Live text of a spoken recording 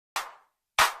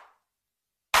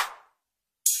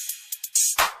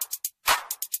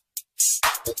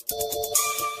This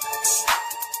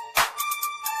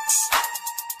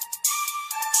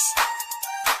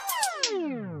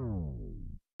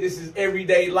is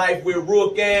Everyday Life with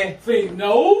Rook and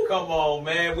Pheno. Come on,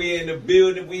 man. We in the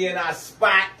building. We in our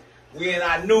spot. We in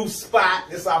our new spot.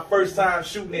 This is our first time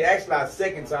shooting it. Actually, our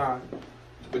second time.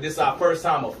 But this is our first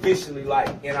time officially,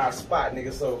 like, in our spot,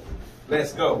 nigga. So,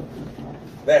 let's go.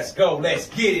 Let's go. Let's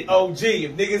get it, OG.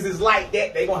 If niggas is like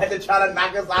that, they gonna have to try to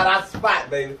knock us out our spot,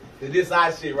 baby. This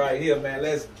our shit right here, man.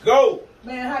 Let's go.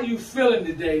 Man, how you feeling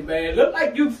today, man? Look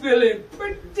like you feeling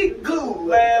pretty good.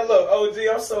 Man, look, OG,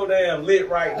 I'm so damn lit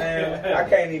right now. I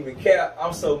can't even cap.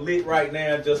 I'm so lit right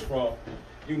now just from,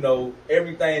 you know,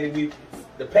 everything that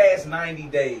the past 90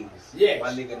 days. Yes. My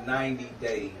nigga, 90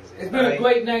 days. It's been a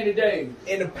great 90 days.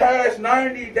 In the past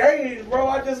 90 days, bro,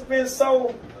 I just been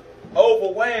so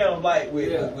overwhelmed, like,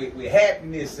 with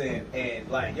happiness and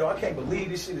like, yo, I can't believe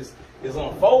this shit is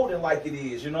unfolding like it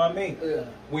is, you know what I mean? Yeah.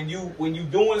 When you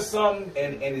doing something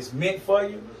and it's meant for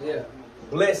you, yeah,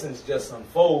 blessings just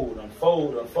unfold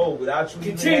without you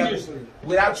continuously,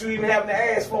 without you even having to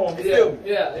ask for them. You yeah, feel me?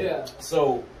 yeah.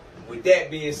 So with that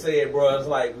being said, bro, it's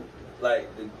like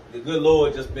the good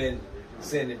Lord just been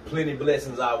sending plenty of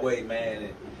blessings our way,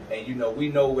 man, and you know we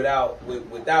know without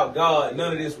God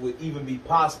none of this would even be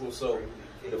possible. So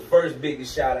the first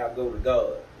biggest shout out go to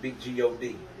God, big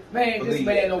G-O-D. Man, Believe this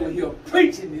man over here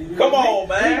preaching. Come on,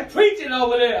 man. He preaching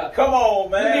over there. Come on,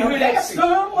 man. Let me hear that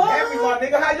sermon. Happy, my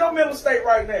nigga. How your mental state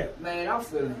right now? Man, I'm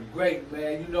feeling great,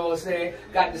 man. You know what I'm saying?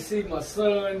 Got to see my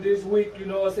son this week, you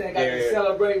know what I'm saying? Got to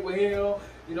celebrate with him.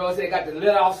 You know what I'm saying? Got to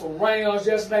let off some rounds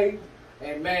yesterday.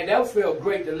 And, man, that felt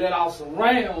great to let off some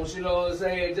rounds, you know what I'm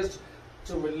saying? Just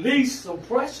to release some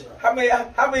pressure. How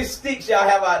many sticks y'all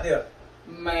have out there?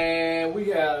 Man, we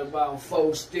had about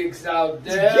 4 sticks out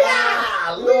there.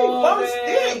 Yeah, four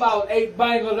sticks. About 8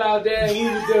 bangers out there, and we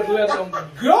would just let them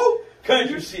go.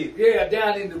 Country shit. Yeah,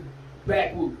 down in the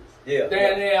backwoods. Yeah.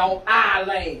 Down there on our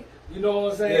land. You know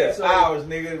what I'm saying? Yeah, so, ours,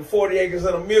 nigga. 40 acres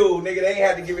of a mule, nigga. They ain't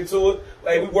have to give it to us.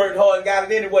 Like, we worked hard and got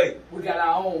it anyway. We got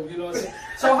our own, you know what I'm saying?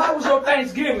 So how was your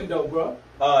Thanksgiving, though, bro?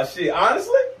 Shit,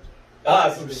 honestly?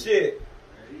 Some shit.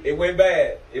 It went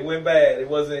bad. It went bad. It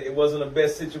wasn't the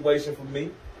best situation for me.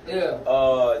 Yeah.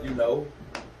 You know,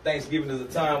 Thanksgiving is a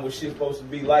time where shit's supposed to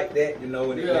be like that, you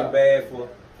know, and it went bad for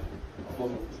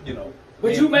you know.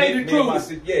 But you made it through.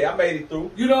 Yeah, I made it through.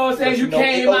 You know what I'm saying? You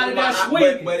came out of that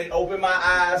swing. But it opened my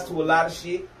eyes to a lot of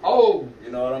shit. Oh.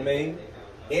 You know what I mean?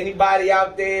 Anybody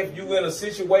out there, if you in a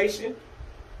situation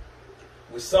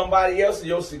with somebody else,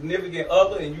 your significant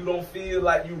other, and you don't feel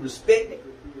like you respect it,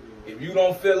 if you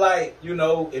don't feel like, you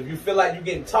know, if you feel like you're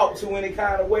getting talked to any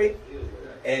kind of way,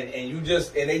 and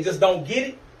they just don't get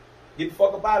it, get the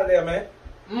fuck up out of there, man.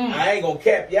 I ain't gonna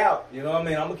cap you out, you know what I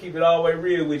mean? I'm gonna keep it all the way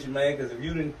real with you, man, because if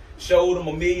you done showed them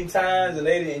 1,000,000 times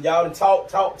and y'all done talk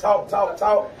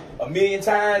 1,000,000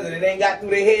 times and it ain't got through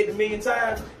their head 1,000,000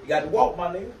 times, you got to walk, my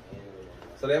nigga.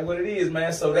 So that's what it is,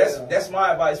 man. So that's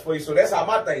my advice for you. So that's how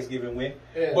my Thanksgiving went.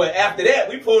 Yeah. But after that,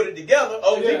 we pulled it together.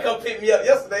 OG come pick me up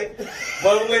yesterday.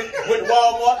 But we went to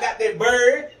Walmart, got that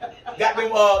bird, got them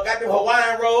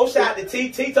Hawaiian rolls. Shout out to T.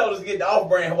 T told us to get the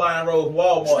off-brand Hawaiian rolls from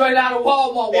Walmart. Straight out of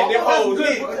Walmart. And them hoes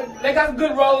they got some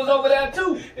good rolls over there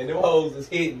too. And them hoes is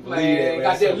hitting. Man,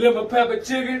 got that lemon pepper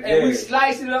chicken, and we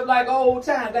sliced it up like old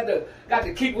time. Got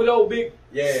to keep with old big.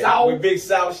 Yeah, with Big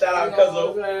South, shout out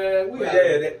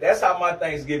Cuzzo. That's how my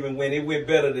Thanksgiving went. It went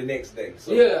better the next day.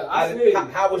 So I feel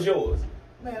how was yours?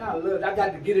 Man, I loved it. I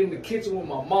got to get in the kitchen with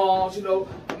my moms, you know,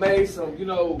 made some, you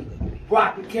know,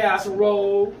 broccoli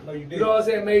casserole. No, you did. You know what I'm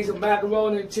saying? Made some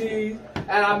macaroni and cheese, and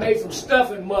I made some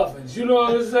stuffing muffins. You know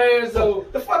what I'm saying? So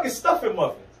the fucking stuffing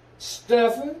muffins.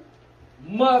 Stuffing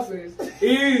muffins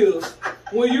is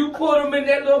when you put them in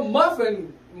that little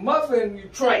muffin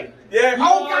tray. Yeah. You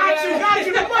got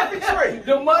you, the muffin tray.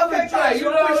 The muffin tray. You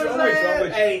know what I'm saying?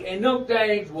 I'm hey, and them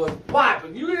things was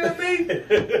popping. You hear me?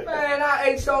 Man, I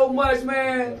ate so much,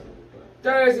 man.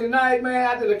 Thursday night, man,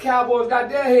 after the Cowboys got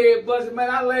their head busted, man,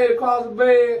 I laid across the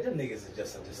bed. Them niggas are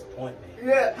just a disappointment.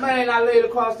 Yeah, man, I laid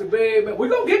across the bed, man. We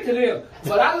gonna get to them.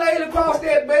 But I laid across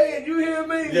that bed, you hear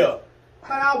me? Yeah.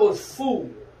 Man, I was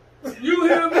fooled. You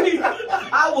hear me?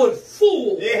 I was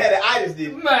fooled. You ain't had the itis,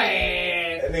 did you? Man.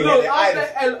 Look,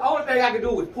 the only thing I could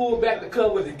do was pull back the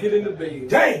covers and get in the bed.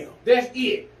 Damn. That's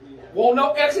it. Want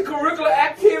no extracurricular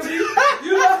activity?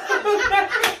 You know?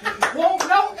 Want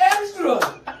no extra.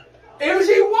 If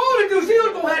she wanted to, she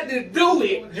was gonna have to do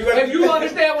it. If you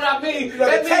understand what I mean,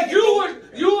 that means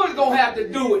you was gonna have to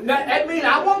do it. That means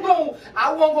I wasn't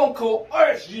gonna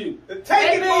coerce you.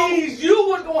 That means you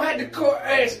was gonna have to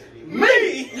coerce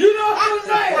me. You know what I'm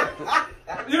saying?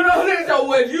 You know what I'm saying? So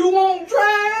words, you won't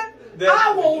try,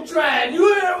 I won't try.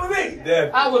 You hear with me?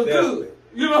 Definitely, I was good.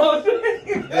 You know what I'm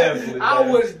saying? Definitely. I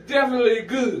was definitely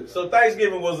good. So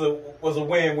Thanksgiving was a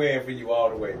win-win for you all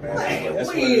the way, man. That's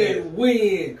what it is.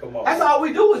 Win. Come on. That's all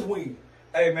we do is win.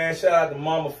 Hey man, shout out to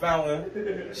Mama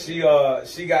Fountain. She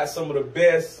got some of the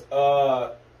best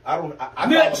Nut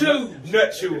chews.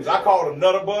 Nut chews. I call them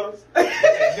Nutter Butters.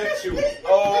 Nut chews.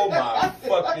 Oh my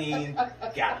fucking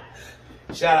God.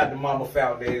 Shout out to Mama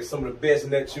Fountain. They're some of the best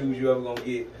nut chews you ever gonna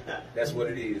get. That's what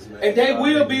it is, man. And they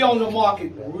will be on the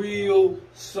market real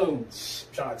soon. I'm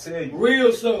trying to tell you.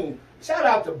 Real soon. Shout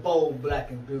out to Bold,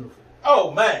 Black and Beautiful.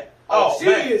 Oh man. Oh, she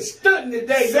man. is stunting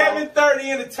today.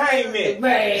 730 Entertainment.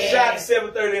 Man. Shout out to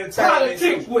 730 Entertainment.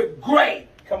 Politics with great.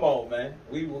 Come on, man.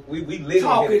 We live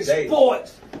Talking here today.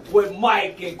 sports with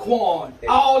Mike and Quan.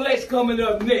 All that's coming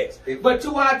up next. But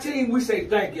to our team, we say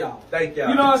thank y'all. Thank y'all.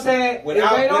 You know what I'm saying?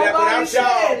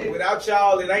 Without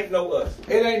y'all, it ain't no us.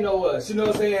 It ain't no us. You know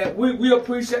what I'm saying? We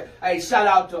appreciate. Hey, shout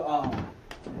out to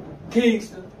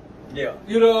Kingston. Yeah.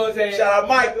 You know what I'm saying? Shout out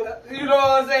Michael. You know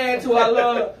what I'm saying? To our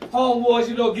little homeboys,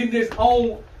 you know, getting this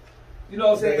on. You know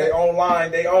what I'm saying? They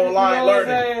online you know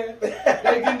learning.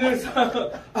 They getting this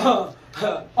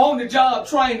on the job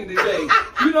training today.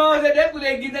 You know what I'm saying? That's what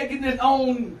they getting this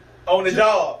on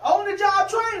the job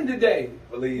training today.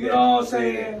 Believe you that. know what I'm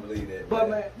saying? Believe that. But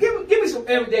man, give me some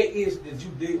everyday issues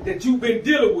that you've been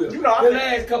dealing with the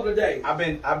last couple of days.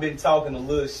 I've been talking a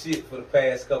little shit for the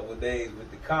past couple of days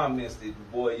with the comments that your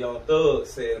boy Young Thug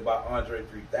said about Andre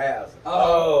 3000.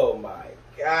 Oh my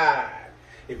God.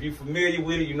 If you familiar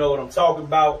with it, you know what I'm talking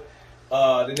about.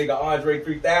 The nigga Andre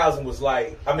 3000 was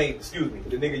like, the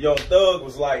nigga Young Thug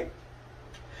was like,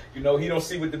 you know, he don't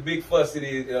see what the big fuss it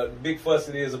is. The big fuss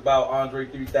it is about Andre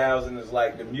 3000 is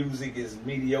like the music is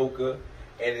mediocre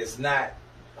and it's not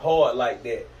hard like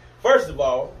that. First of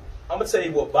all, I'm gonna tell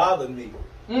you what bothered me.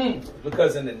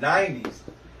 Because in the 90s,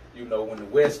 you know, when the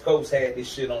West Coast had this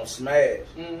shit on Smash,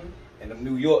 and the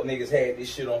New York niggas had this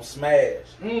shit on Smash,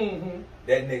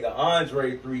 that nigga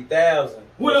Andre 3000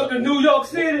 went up to New York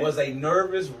City. Was a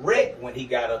nervous wreck when he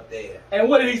got up there. And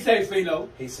what did he say, Pheno?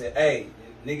 He said, hey,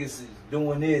 niggas is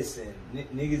doing this and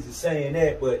niggas is saying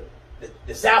that, but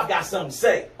the South got something to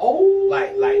say. Oh.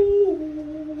 Like,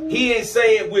 he didn't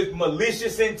say it with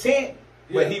malicious intent,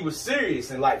 but he was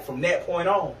serious. And like, from that point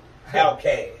on,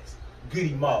 Outkast,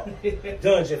 Goody Mob,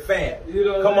 Dungeon Fam. You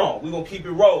know Come on, we gonna keep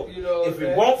it rolling. You know if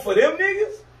it weren't for them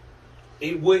niggas,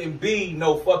 it wouldn't be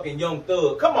no fucking Young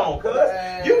Thug. Come on, cuz.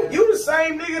 You the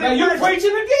same nigga that you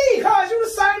preaching again. Cuz you the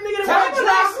same nigga that wear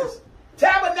dresses.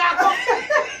 Tabernacle.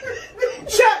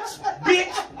 Church,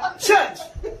 bitch. Church.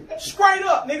 Straight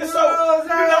up, nigga. So, you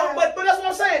know, but that's what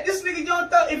I'm saying. This nigga Young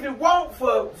Thug, if it weren't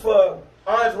for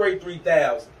Andre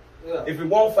 3000, if it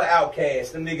weren't for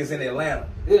Outkast, them niggas in Atlanta,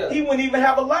 he wouldn't even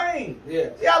have a lane.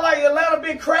 Y'all like Atlanta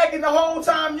been cracking the whole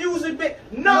time, music been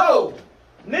no.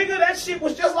 Nigga, that shit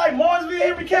was just like Martinsville,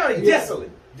 Henry County, desolate.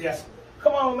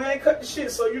 Come on, man, cut the shit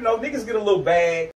so you know niggas get a little bag.